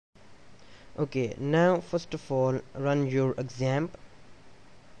Okay, now first of all run your exam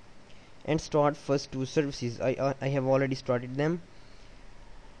and start first two services. I have already started them.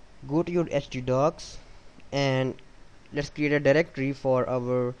 Go to your htdocs and let's create a directory for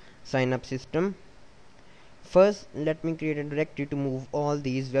our sign up system. First let me create a directory to move all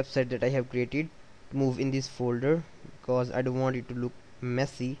these websites that I have created, move in this folder because I don't want it to look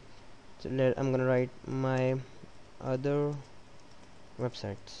messy. So I'm gonna write my other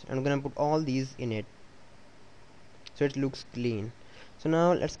websites. I'm gonna put all these in it so it looks clean. So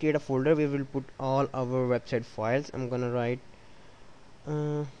now let's create a folder. We will put all our website files. I'm gonna write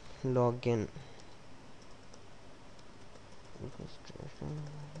login.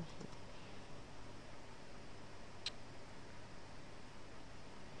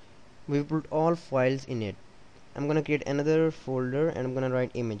 We put all files in it. I'm gonna create another folder and I'm gonna write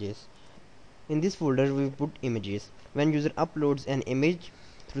images. In this folder we put images. When user uploads an image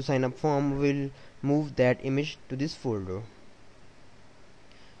through sign up form, we'll move that image to this folder.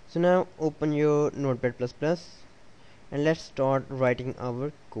 So now open your notepad++ and let's start writing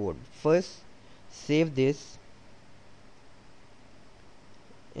our code. First save this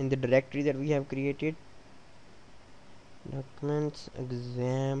in the directory that we have created, documents,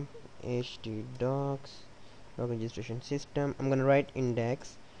 exam, htdocs, log registration system. I'm gonna write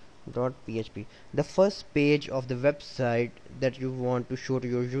index.php. The first page of the website that you want to show to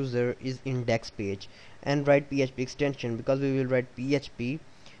your user is index page, and write php extension because we will write php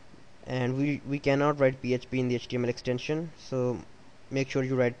and we cannot write php in the html extension, so make sure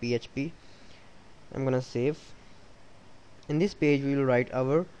you write php. I'm gonna save. In this page we will write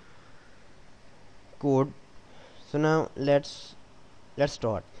our code. So now let's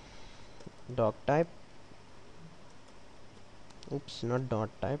start. Doc type, oops, not dot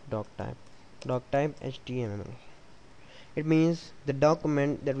type, doc type html. It means the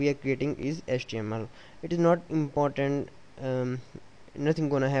document that we are creating is html. It is not important, nothing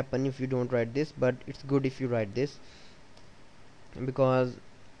gonna happen if you don't write this, but it's good if you write this because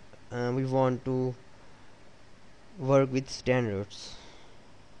we want to work with standards.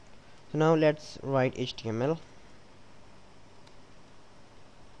 So now let's write html.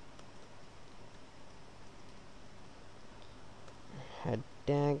 Head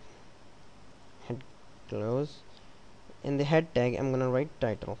tag, head close. In the head tag I'm gonna write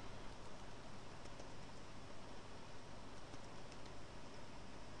title.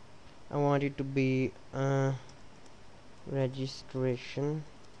 I want it to be a registration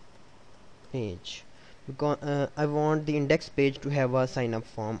page because I want the index page to have a sign up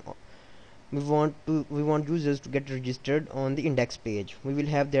form. We want users to get registered on the index page. We will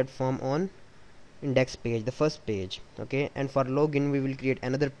have that form on index page, the first page. Okay, and for login we will create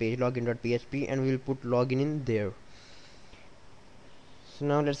another page, login.php, and we will put login in there. So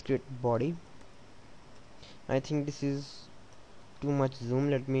now let's create body. I think this is too much zoom.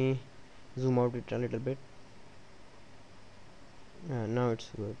 Let me zoom out it a little bit. Now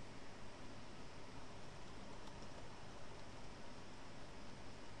it's good.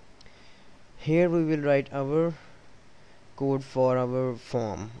 Here we will write our code for our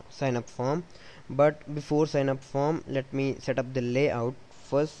form, sign up form. But before sign up form, let me set up the layout.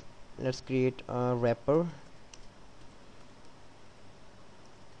 First let's create a wrapper.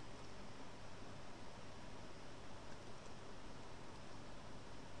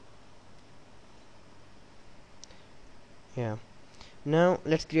 Yeah, now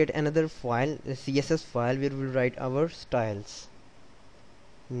let's create another file, a css file, where we'll write our styles.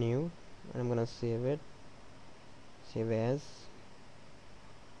 New, I'm gonna save it, save as.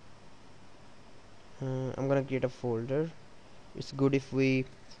 I'm gonna create a folder. It's good if we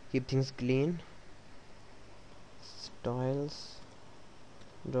keep things clean. Styles.css.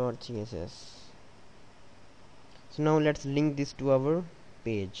 So now let's link this to our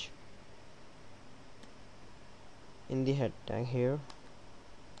page. In the head tag here,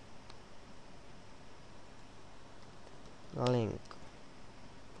 link.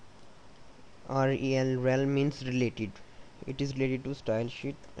 rel means related. It is related to style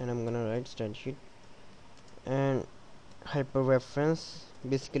sheet, and I'm gonna write style sheet. And hyperreference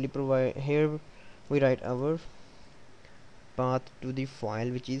basically provide, here we write our path to the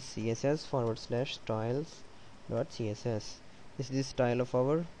file, which is css/styles.css. This is the style of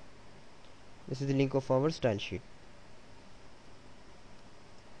our, this is the link of our style sheet.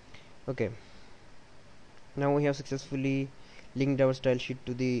 Okay, now we have successfully linked our style sheet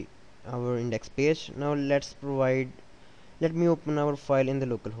to the our index page. Now let's provide, let me open our file in the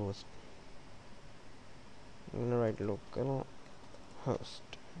local host. I'm gonna write local host.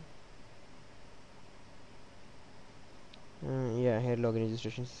 Yeah, here login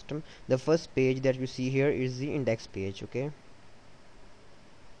registration system. The first page that you see here is the index page. Okay,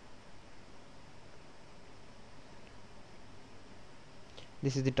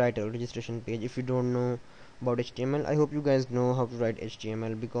 this is the title registration page. If you don't know about HTML, I hope you guys know how to write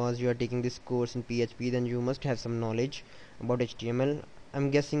HTML, because you are taking this course in PHP, then you must have some knowledge about HTML. I'm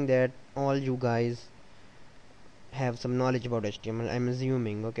guessing that all you guys have some knowledge about HTML, I'm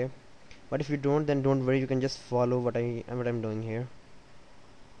assuming. Okay, but if you don't, then don't worry, you can just follow what I'm doing here.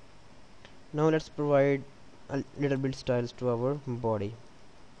 Now let's provide a little bit styles to our body.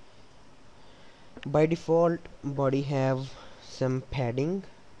 By default, body have some padding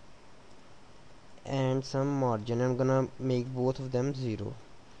and some margin. I'm gonna make both of them 0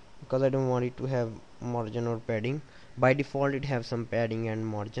 because I don't want it to have margin or padding. By default it have some padding and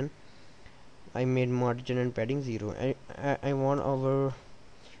margin. I made margin and padding 0. I want our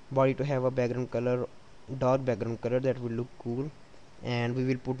body to have a background color, dark background color, that will look cool, and we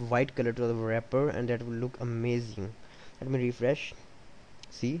will put white color to the wrapper, and that will look amazing. Let me refresh.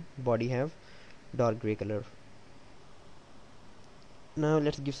 See, body have dark gray color. Now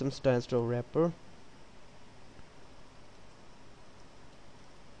let's give some styles to our wrapper.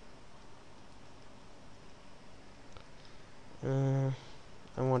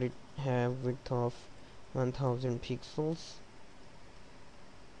 I want it have width of 1000 pixels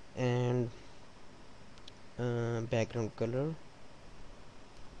and background color.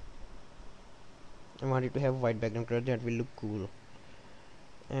 I want it to have white background color, that will look cool,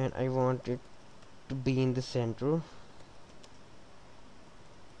 and I want it to be in the center.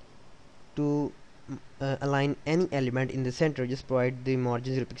 To align any element in the center, just provide the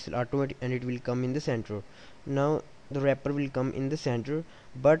margin 0 pixel auto and it will come in the center. Now the wrapper will come in the center,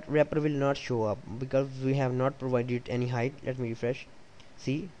 but wrapper will not show up because we have not provided any height. Let me refresh.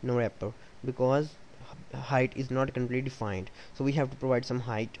 See, no wrapper, because height is not completely defined, so we have to provide some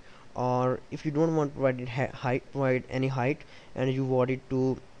height. Or if you don't want to provide height, provide any height, and you want it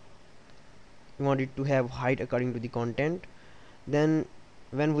to have height according to the content, then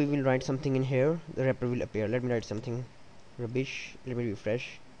when we will write something in here, the wrapper will appear. Let me write something rubbish. Let me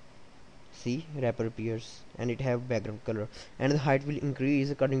refresh. See, wrapper appears and it have background color, and the height will increase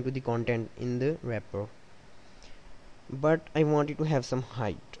according to the content in the wrapper. But I want it to have some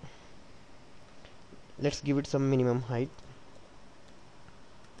height. Let's give it some minimum height.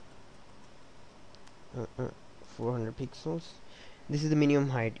 400 pixels. This is the minimum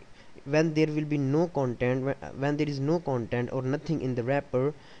height. When there will be no content, when there is no content or nothing in the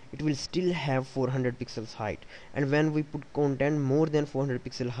wrapper, it will still have 400 pixels height, and when we put content more than 400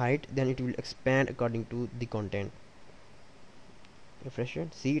 pixel height, then it will expand according to the content. Refresh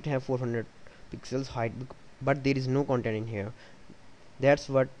it. See, it have 400 pixels height, but there is no content in here. That's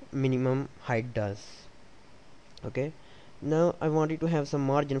what minimum height does. Okay, now I want it to have some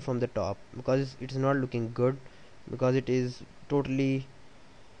margin from the top, because it's not looking good, because it is totally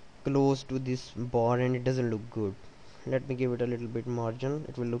close to this bar and it doesn't look good. Let me give it a little bit margin,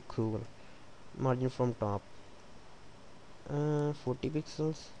 it will look cool. Margin from top, 40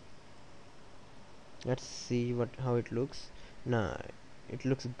 pixels. Let's see how it looks. Nah, it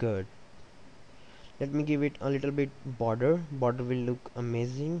looks good. Let me give it a little bit border will look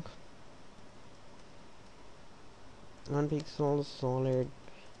amazing. 1 pixel solid.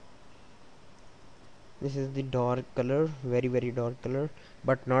 This is the dark color, very dark color,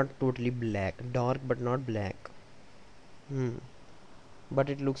 but not totally black. Dark but not black. But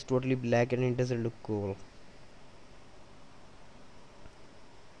it looks totally black and it doesn't look cool.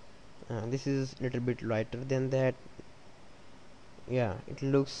 This is a little bit lighter than that. Yeah, it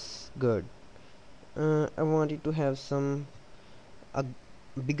looks good. I want it to have a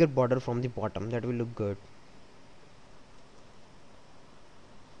bigger border from the bottom, that will look good.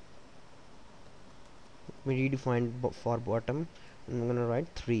 We redefine for bottom. I'm gonna write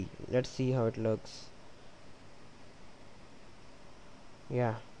 3. Let's see how it looks.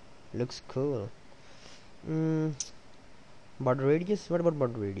 Yeah, looks cool. Border radius. What about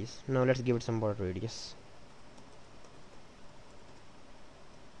border radius? Now let's give it some border radius.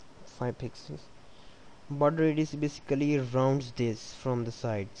 5 pixels. Border radius basically rounds this from the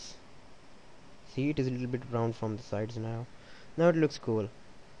sides. See, it is a little bit round from the sides now. Now it looks cool.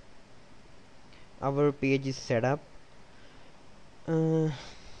 Our page is set up. Yeah,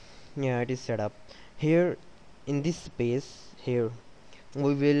 it is set up. Here in this space here,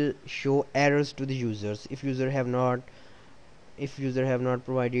 we will show errors to the users. If user have not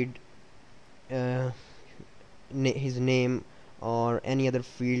provided his name, or any other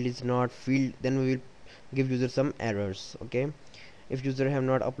field is not filled, then we will give user some errors. Okay, if user have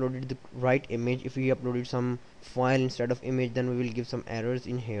not uploaded the right image, if we uploaded some file instead of image, then we will give some errors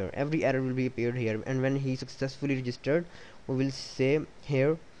in here. Every error will be appeared here, and when he successfully registered, we will say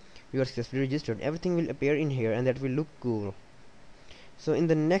here you are successfully registered. Everything will appear in here, and that will look cool. So in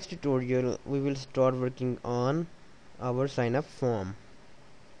the next tutorial we will start working on our sign up form.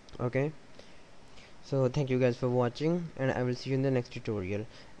 Okay, so thank you guys for watching, and I will see you in the next tutorial.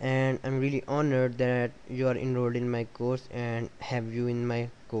 And I'm really honored that you are enrolled in my course and have you in my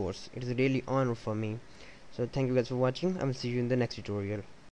course. It is a really honor for me. So thank you guys for watching. I will see you in the next tutorial.